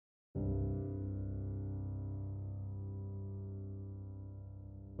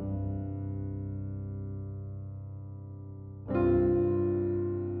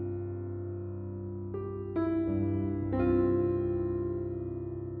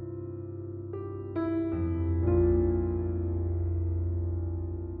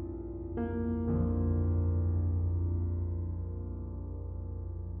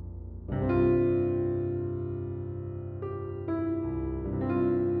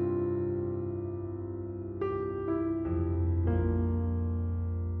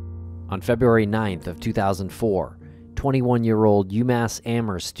On February 9th of 2004, 21-year-old UMass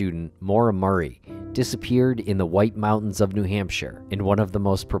Amherst student Maura Murray disappeared in the White Mountains of New Hampshire in one of the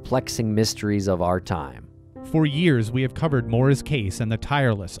most perplexing mysteries of our time. For years, we have covered Maura's case and the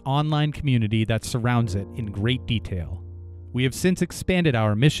tireless online community that surrounds it in great detail. We have since expanded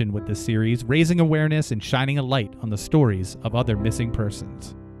our mission with this series, raising awareness and shining a light on the stories of other missing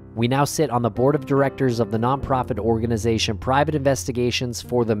persons. We now sit on the board of directors of the nonprofit organization Private Investigations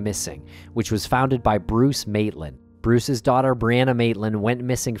for the Missing, which was founded by Bruce Maitland. Bruce's daughter, Brianna Maitland, went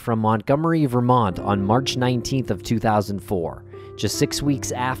missing from Montgomery, Vermont on March 19th of 2004, just 6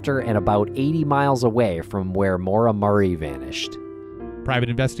 weeks after and about 80 miles away from where Maura Murray vanished. Private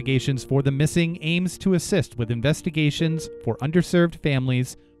Investigations for the Missing aims to assist with investigations for underserved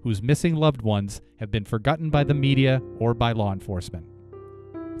families whose missing loved ones have been forgotten by the media or by law enforcement.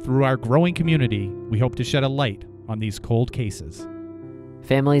 Through our growing community, we hope to shed a light on these cold cases.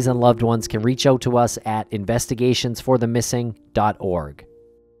 Families and loved ones can reach out to us at investigationsforthemissing.org.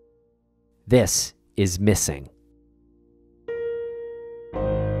 This is Missing.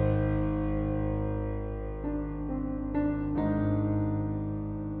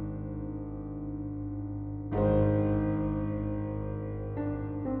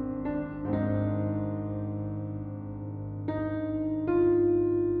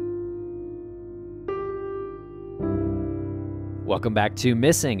 Welcome back to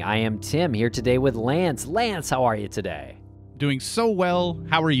Missing. I am Tim, here today with Lance. Lance, how are you today? Doing so well.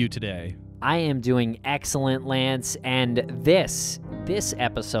 How are you today? I am doing excellent, Lance. And this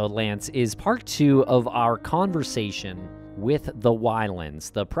episode, Lance, is part 2 of our conversation with the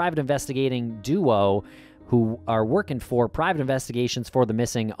Weylands, the private investigating duo who are working for Private Investigations for the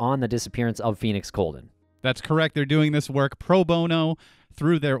Missing on the disappearance of Phoenix Coldon. That's correct. They're doing this work pro bono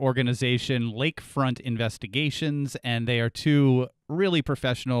through their organization, Lakefront Investigations, and they are two really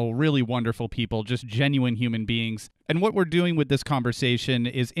professional, really wonderful people, just genuine human beings. And what we're doing with this conversation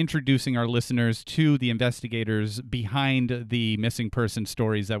is introducing our listeners to the investigators behind the missing person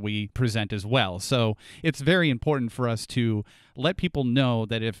stories that we present as well. So it's very important for us to let people know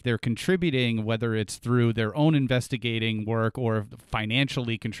that if they're contributing, whether it's through their own investigating work or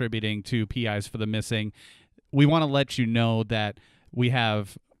financially contributing to PIs for the Missing, we want to let you know that we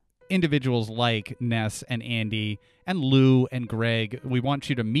have individuals like Ness and Andy and Lou and Greg. We want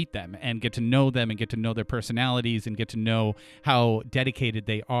you to meet them and get to know them and get to know their personalities and get to know how dedicated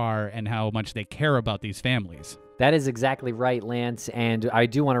they are and how much they care about these families. That is exactly right, Lance. And I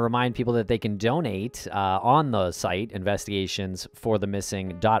do want to remind people that they can donate on the site,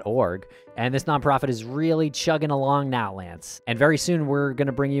 investigationsforthemissing.org. And this nonprofit is really chugging along now, Lance. And very soon, we're going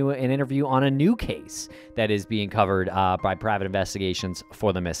to bring you an interview on a new case that is being covered by Private Investigations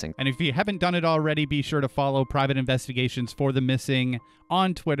for the Missing. And if you haven't done it already, be sure to follow Private Investigations for the Missing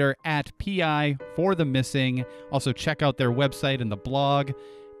on Twitter at PI for the Missing. Also, check out their website and the blog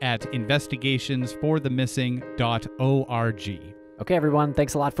at investigationsforthemissing.org. Okay, everyone,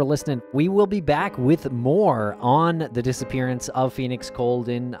 thanks a lot for listening. We will be back with more on the disappearance of Phoenix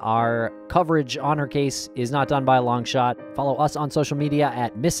Coldon. Our coverage on her case is not done by a long shot. Follow us on social media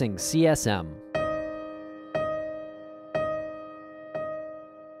at MissingCSM.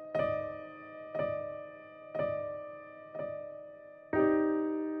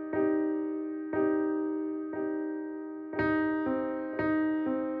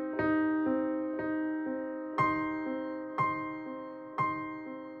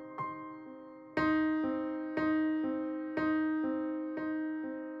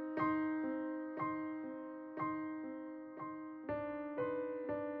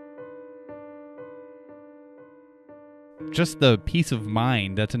 Just the peace of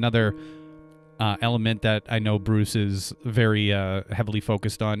mind, that's another element that I know Bruce is very heavily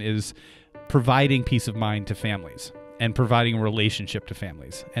focused on, is providing peace of mind to families and providing a relationship to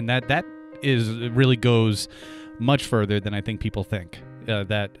families. And that really goes much further than I think people think,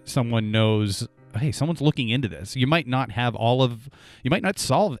 that someone knows, hey, someone's looking into this. You might not have you might not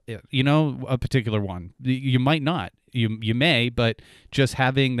solve it, a particular one. You might not. You may, but just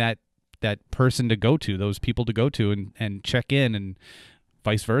having that person to go to, those people to go to and check in, and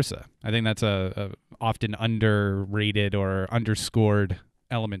vice versa. I think that's a often underrated or underscored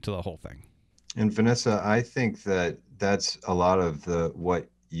element to the whole thing. And Vanessa, I think that's a lot of what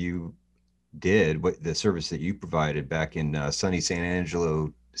you did, what the service that you provided back in sunny San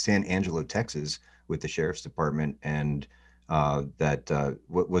Angelo, Texas, with the sheriff's department, and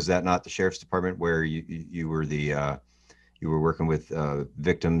was that not the sheriff's department where you were you were working with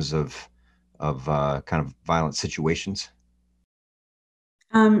victims of kind of violent situations?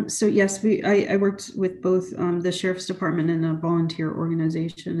 So yes, I worked with both the sheriff's department and a volunteer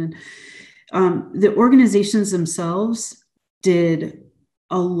organization, and the organizations themselves did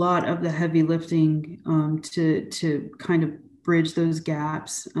a lot of the heavy lifting to kind of bridge those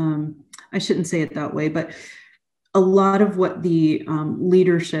gaps. I shouldn't say it that way, but a lot of what the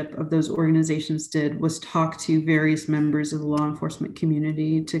leadership of those organizations did was talk to various members of the law enforcement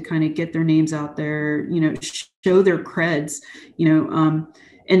community to kind of get their names out there, show their creds,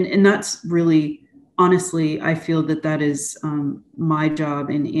 and that's really, honestly, I feel that is my job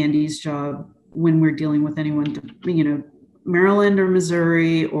and Andy's job when we're dealing with anyone, Maryland or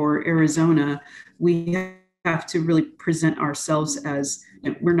Missouri or Arizona. We have to really present ourselves as,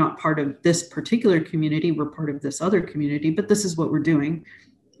 we're not part of this particular community, we're part of this other community, but this is what we're doing.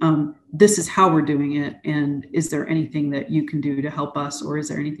 This is how we're doing it. And is there anything that you can do to help us, or is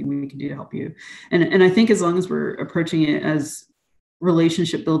there anything we can do to help you? And I think as long as we're approaching it as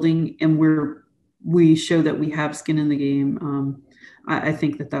relationship building and we show that we have skin in the game, I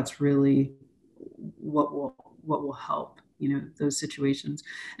think that's really what will help, those situations.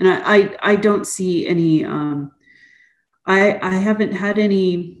 And I don't see any, I haven't had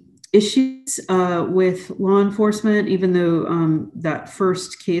any issues with law enforcement, even though that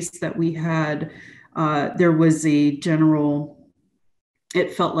first case that we had, there was a general,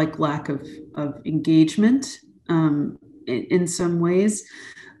 it felt like lack of engagement in some ways.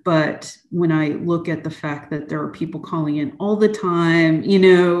 But when I look at the fact that there are people calling in all the time,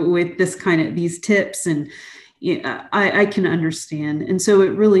 with this kind of these tips, and I can understand. And so it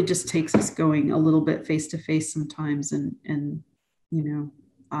really just takes us going a little bit face to face sometimes, and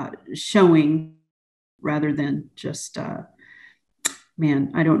showing rather than just,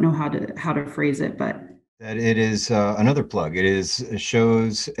 man, I don't know how to phrase it, but that it is another plug. It is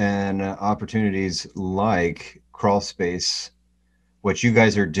shows and opportunities like Crawl Space, what you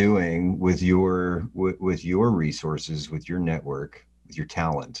guys are doing with your resources, with your network, with your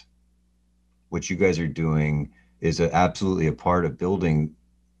talent. What you guys are doing is absolutely a part of building,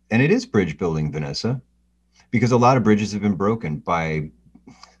 and it is bridge building, Vanessa, because a lot of bridges have been broken by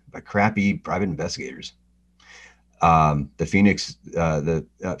crappy private investigators. The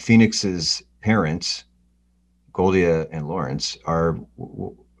Phoenix's parents, Goldia and Lawrence, are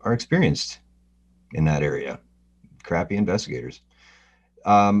experienced in that area. Crappy investigators.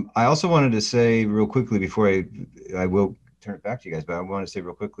 I also wanted to say real quickly before I will turn it back to you guys, but I want to say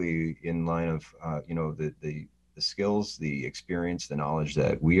real quickly in line of the skills, the experience, the knowledge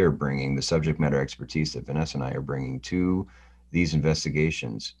that we are bringing, the subject matter expertise that Vanessa and I are bringing to these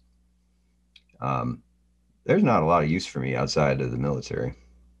investigations. There's not a lot of use for me outside of the military.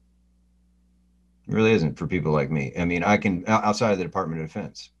 It really isn't for people like me. I mean, I can outside of the Department of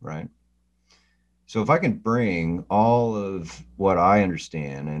Defense, right? So if I can bring all of what I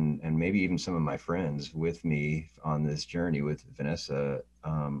understand and maybe even some of my friends with me on this journey with Vanessa,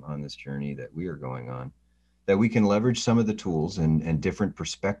 on this journey that we are going on, that we can leverage some of the tools and different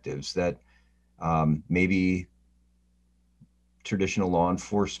perspectives that maybe traditional law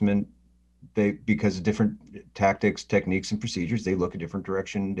enforcement, because of different tactics, techniques, and procedures, they look a different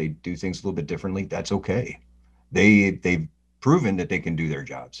direction. They do things a little bit differently. That's okay. They've proven that they can do their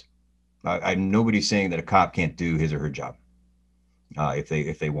jobs. Nobody's saying that a cop can't do his or her job if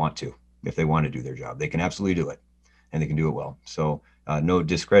they want to do their job. They can absolutely do it, and they can do it well. So no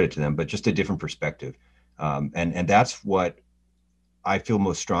discredit to them, but just a different perspective. And that's what I feel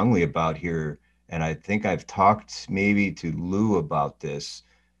most strongly about here. And I think I've talked maybe to Lou about this,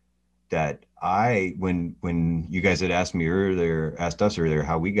 that when you guys had asked us earlier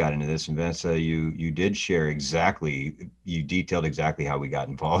how we got into this, and Vanessa, you did share exactly, you detailed exactly how we got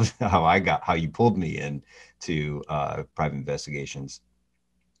involved, how you pulled me in to private investigations.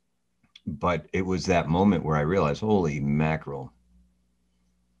 But it was that moment where I realized, holy mackerel,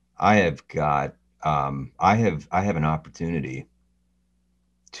 I have an opportunity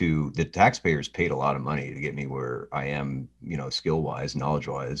to, the taxpayers paid a lot of money to get me where I am, skill wise, knowledge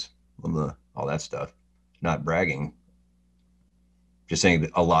wise, all that stuff. Not bragging, just saying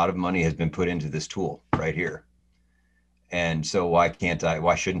that a lot of money has been put into this tool right here. And so why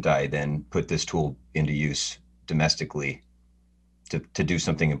shouldn't I then put this tool into use domestically to do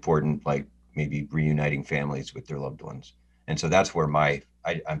something important, like maybe reuniting families with their loved ones? And so that's where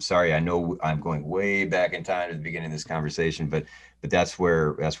I'm sorry, I know I'm going way back in time to the beginning of this conversation, but that's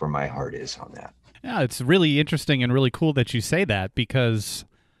where my heart is on that. Yeah, it's really interesting and really cool that you say that, because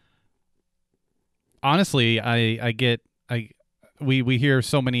honestly, we hear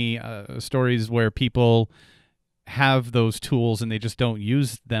so many stories where people have those tools and they just don't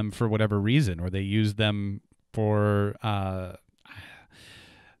use them for whatever reason, or they use them for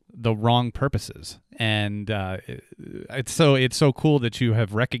the wrong purposes. And it's so cool that you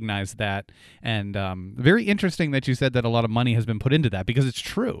have recognized that, and very interesting that you said that a lot of money has been put into that, because it's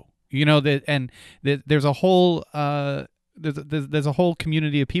true. You know, that, and there's a whole there's a whole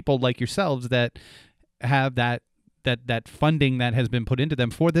community of people like yourselves that have that funding that has been put into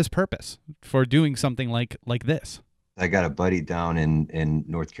them for this purpose, for doing something like this. I got a buddy down in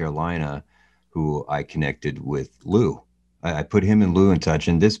North Carolina who I connected with Lou. I put him and Lou in touch,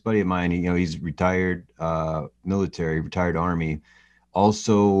 and this buddy of mine, you know, he's retired military, retired Army,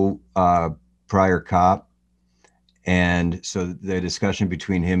 also prior cop. And so the discussion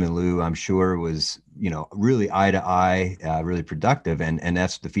between him and Lou, I'm sure, was, you know, really eye to eye, really productive. And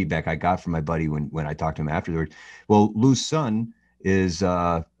that's the feedback I got from my buddy when I talked to him afterward. Well, Lou's son is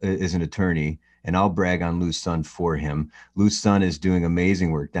an attorney, and I'll brag on Lou's son for him. Lou's son is doing amazing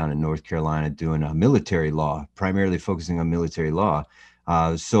work down in North Carolina, doing military law, primarily focusing on military law.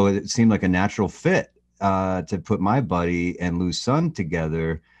 So it seemed like a natural fit to put my buddy and Lou's son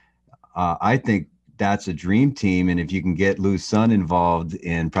together. I think that's a dream team. And if you can get Lou's son involved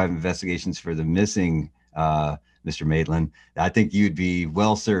in private investigations for the missing Mr. Maitland, I think you'd be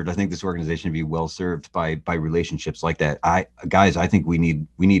well served. I think this organization would be well served by relationships like that. I think we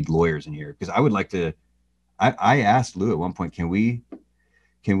need lawyers in here, because I would like to. I asked Lou at one point, can we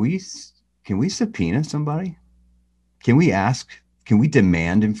subpoena somebody? Can we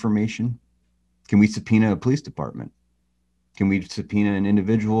demand information? Can we subpoena a police department? Can we subpoena an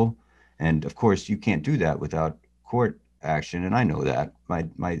individual? And of course, you can't do that without court action, and I know that.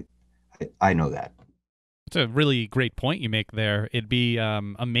 I know that. It's a really great point you make there. It'd be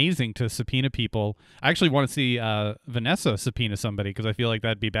amazing to subpoena people. I actually want to see Vanessa subpoena somebody, because I feel like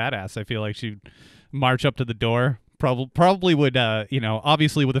that'd be badass. I feel like she'd march up to the door, probably would,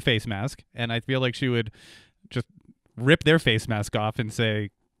 obviously with a face mask, and I feel like she would just rip their face mask off and say,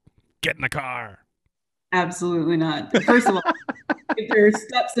 "Get in the car." Absolutely not. First of all, if there are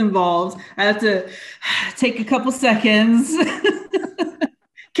steps involved, I have to take a couple seconds,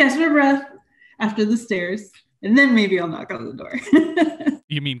 catch my breath after the stairs, and then maybe I'll knock on the door.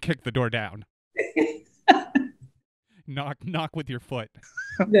 You mean kick the door down? Knock with your foot.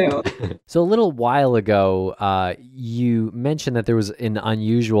 No. So a little while ago, you mentioned that there was an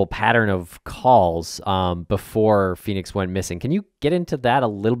unusual pattern of calls before Phoenix went missing. Can you get into that a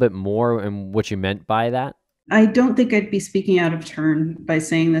little bit more and what you meant by that? I don't think I'd be speaking out of turn by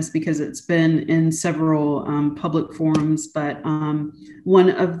saying this, because it's been in several public forums, but one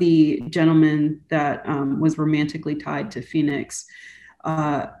of the gentlemen that was romantically tied to Phoenix,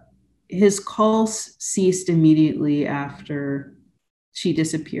 his calls ceased immediately after she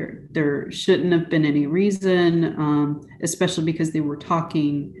disappeared. There shouldn't have been any reason, especially because they were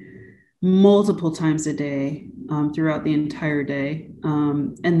talking multiple times a day throughout the entire day.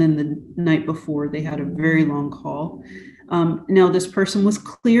 And then the night before, they had a very long call. Now, this person was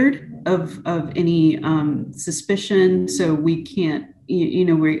cleared of any suspicion, so we can't,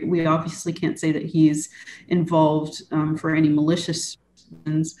 we obviously can't say that he's involved for any malicious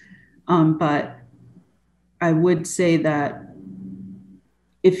reasons. But I would say that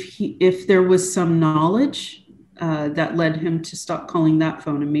if there was some knowledge that led him to stop calling that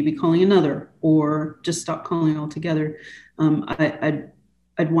phone and maybe calling another, or just stop calling altogether, I'd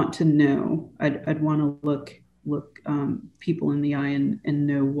want to know. I'd want to look people in the eye and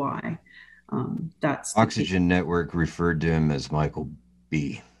know why. That's Oxygen Network referred to him as Michael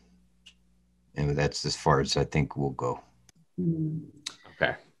B. And that's as far as I think we'll go.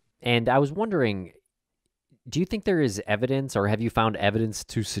 Okay. And I was wondering, do you think there is evidence, or have you found evidence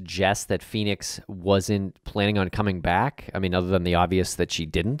to suggest that Phoenix wasn't planning on coming back? I mean, other than the obvious that she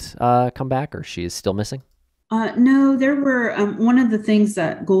didn't come back, or she is still missing? No, there were, one of the things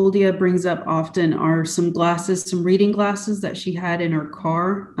that Goldia brings up often are some glasses, some reading glasses that she had in her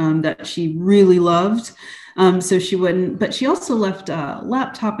car that she really loved. So she wouldn't, but she also left a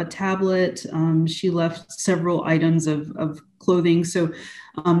laptop, a tablet. She left several items of clothing. So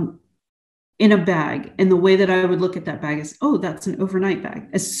in a bag, and the way that I would look at that bag is, oh, that's an overnight bag.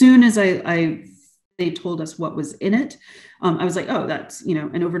 As soon as they told us what was in it, I was like, oh, that's,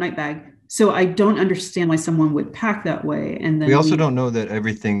 an overnight bag. So I don't understand why someone would pack that way. And then we also don't know that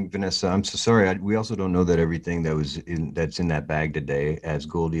everything, Vanessa, I'm so sorry. We also don't know that everything that's in that bag today, as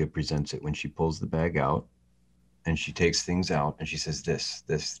Goldia presents it, when she pulls the bag out and she takes things out and she says,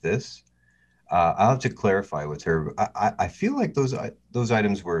 this. I'll have to clarify with her. I feel like those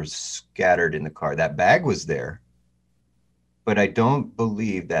items were scattered in the car. That bag was there, but I don't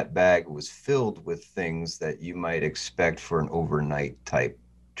believe that bag was filled with things that you might expect for an overnight type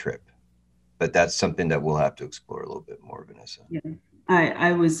trip. But that's something that we'll have to explore a little bit more, Vanessa. Yeah.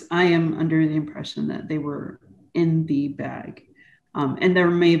 I am under the impression that they were in the bag. And there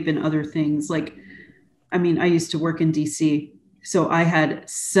may have been other things like, I mean, I used to work in DC, so I had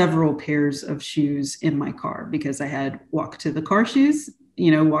several pairs of shoes in my car because I had walk to the car shoes,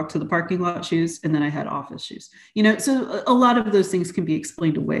 walk to the parking lot shoes, and then I had office shoes, so a lot of those things can be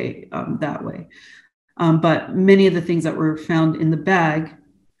explained away that way. But many of the things that were found in the bag,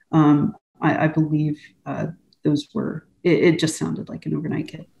 I believe those were, it just sounded like an overnight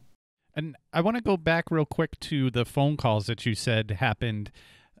kit. And I want to go back real quick to the phone calls that you said happened.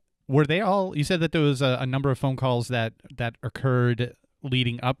 Were they all, you said that there was a number of phone calls that occurred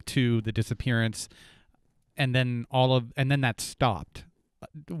leading up to the disappearance, and then that stopped.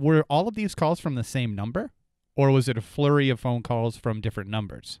 Were all of these calls from the same number, or was it a flurry of phone calls from different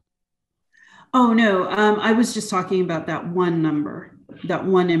numbers? Oh no, I was just talking about that one number, that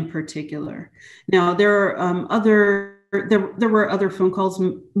one in particular. Now there are there were other phone calls.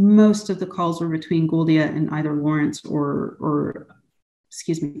 Most of the calls were between Goldia and either Lawrence or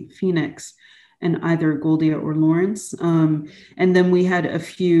excuse me, Phoenix and either Goldia or Lawrence. And then we had a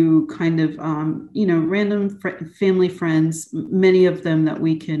few kind of random family friends, many of them that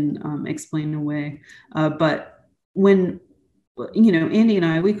we can explain away. But when Andy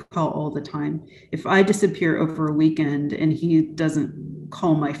and we call all the time. If I disappear over a weekend and he doesn't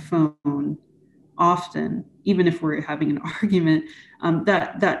call my phone often, even if we're having an argument,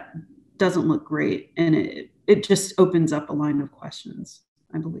 that doesn't look great. And it just opens up a line of questions,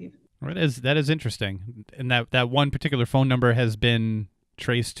 I believe. That is interesting. And that one particular phone number has been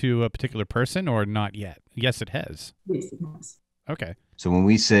traced to a particular person, or not yet? Yes, it has. Yes, it has. Okay. So when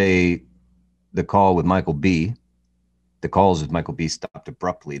we say the call with Michael B., the calls with Michael B. stopped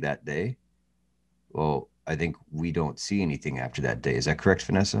abruptly that day. Well, I think we don't see anything after that day. Is that correct,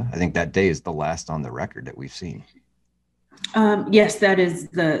 Vanessa? I think that day is the last on the record that we've seen. Yes, that is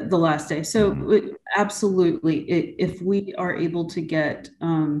the last day. So absolutely, if we are able to get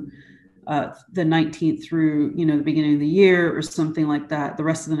the 19th through, the beginning of the year or something like that, the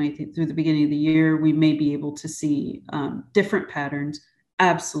rest of the 19th through the beginning of the year, we may be able to see different patterns.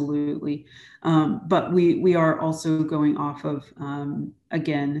 Absolutely. But we are also going off of,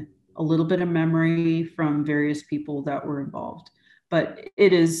 again, a little bit of memory from various people that were involved. But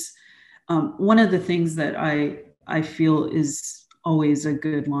it is one of the things that I feel is always a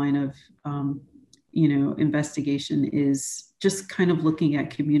good line of, investigation is just kind of looking at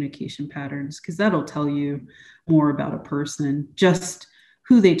communication patterns, because that'll tell you more about a person, just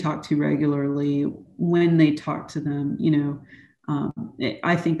who they talk to regularly, when they talk to them,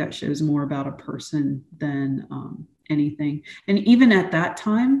 I think that shows more about a person than anything. And even at that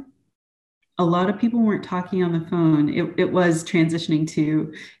time, a lot of people weren't talking on the phone. It was transitioning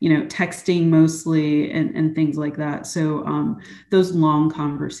to, texting mostly and things like that. So those long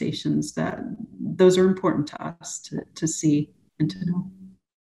conversations, those are important to us to see and to know.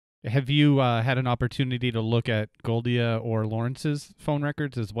 Have you had an opportunity to look at Goldia or Lawrence's phone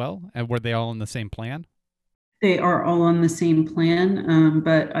records as well? And were they all in the same plan? They are all on the same plan,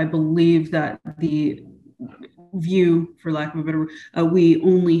 but I believe that the view, for lack of a better word, we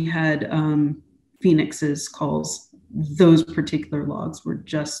only had Phoenix's calls. Those particular logs were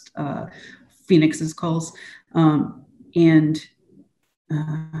just Phoenix's calls. And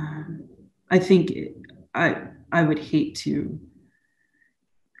I think I would hate to.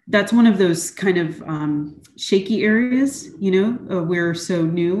 That's one of those kind of shaky areas, we're so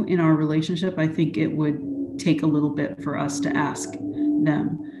new in our relationship. I think it would take a little bit for us to ask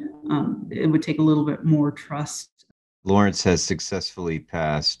them. It would take a little bit more trust. Lawrence has successfully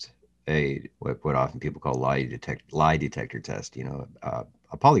passed what often people call lie detector test,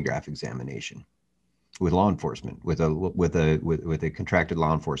 a polygraph examination with law enforcement, with a contracted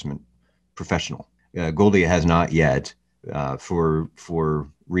law enforcement professional. Goldia has not yet, for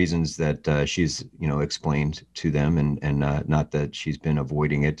reasons that she's explained to them, and not that she's been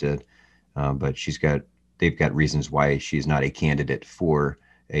avoiding it, but they've got reasons why she's not a candidate for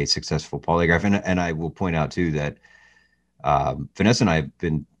a successful polygraph. And I will point out too that Vanessa and I have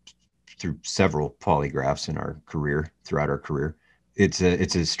been through several polygraphs throughout our career. It's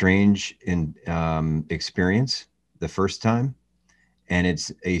a strange experience the first time, and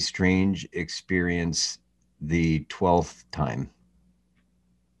it's a strange experience the 12th time.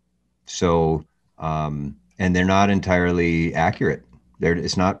 So, and they're not entirely accurate.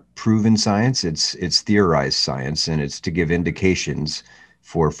 It's not proven science. It's theorized science, and it's to give indications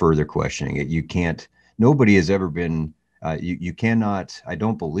for further questioning. Nobody has ever been, you cannot, I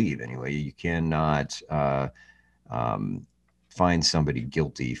don't believe anyway, you cannot find somebody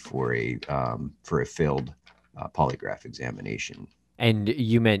guilty for a failed polygraph examination. And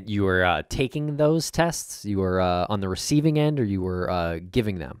you meant you were taking those tests? You were on the receiving end, or you were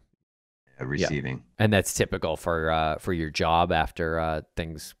giving them? Receiving. Yeah. And that's typical for your job after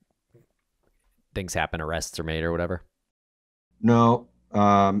things happen, arrests are made or whatever? No,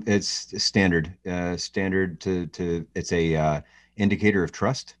 it's standard. Standard to it's a indicator of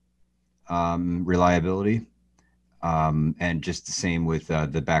trust, reliability, and just the same with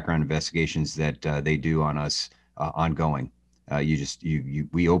the background investigations that they do on us ongoing.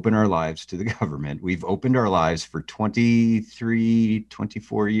 We open our lives to the government. We've opened our lives for 23,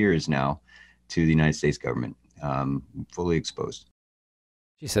 24 years now to the United States government, fully exposed.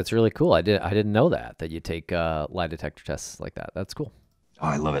 Geez, that's really cool. I didn't know that you take lie detector tests like that. That's cool. Oh,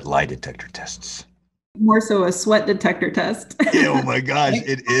 I love it. Lie detector tests. More so a sweat detector test. Oh my gosh,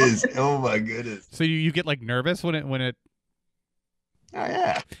 it is. Oh my goodness. So you get like nervous when it. Oh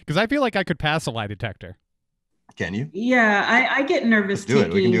yeah. Because I feel like I could pass a lie detector. Can you? Yeah, I get nervous. Let's do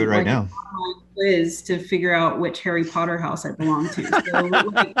it. We can do it right now. Quiz to figure out which Harry Potter house I belong to.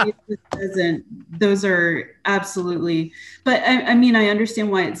 So those are absolutely. But I mean, I understand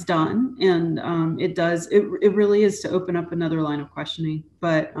why it's done, and it does. It really is to open up another line of questioning.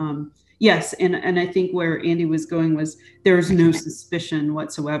 But yes, and I think where Andy was going was there's no suspicion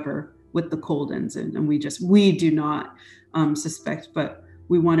whatsoever with the Coldons, and we do not suspect, but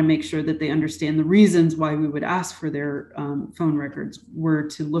we want to make sure that they understand the reasons why we would ask for their phone records were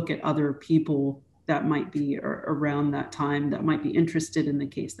to look at other people that might be around that time that might be interested in the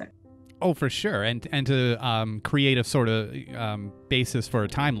case. Oh, for sure, and to create a sort of basis for a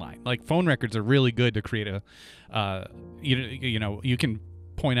timeline. Like phone records are really good to create a, you can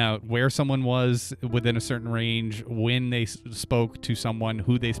point out where someone was within a certain range, when they spoke to someone,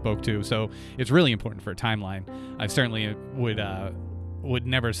 who they spoke to. So it's really important for a timeline. I certainly would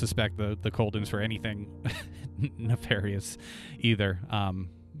never suspect the Coldons for anything nefarious either.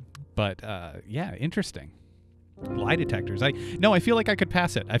 But yeah, interesting. Lie detectors. I feel like I could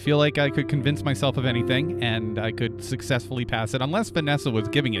pass it. I feel like I could convince myself of anything, and I could successfully pass it, unless Vanessa was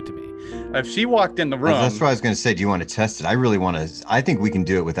giving it to me. If she walked in the room... That's what I was going to say. Do you want to test it? I really want to... I think we can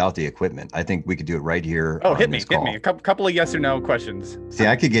do it without the equipment. I think we could do it right here. Oh, hit me. A couple of yes or no questions. See,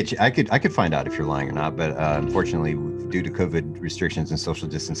 I could get you... I could find out if you're lying or not, but unfortunately, due to COVID restrictions and social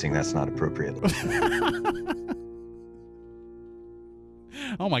distancing, that's not appropriate.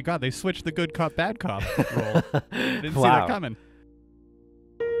 Oh my God, they switched the good cop, bad cop role. Didn't see Wow. that coming.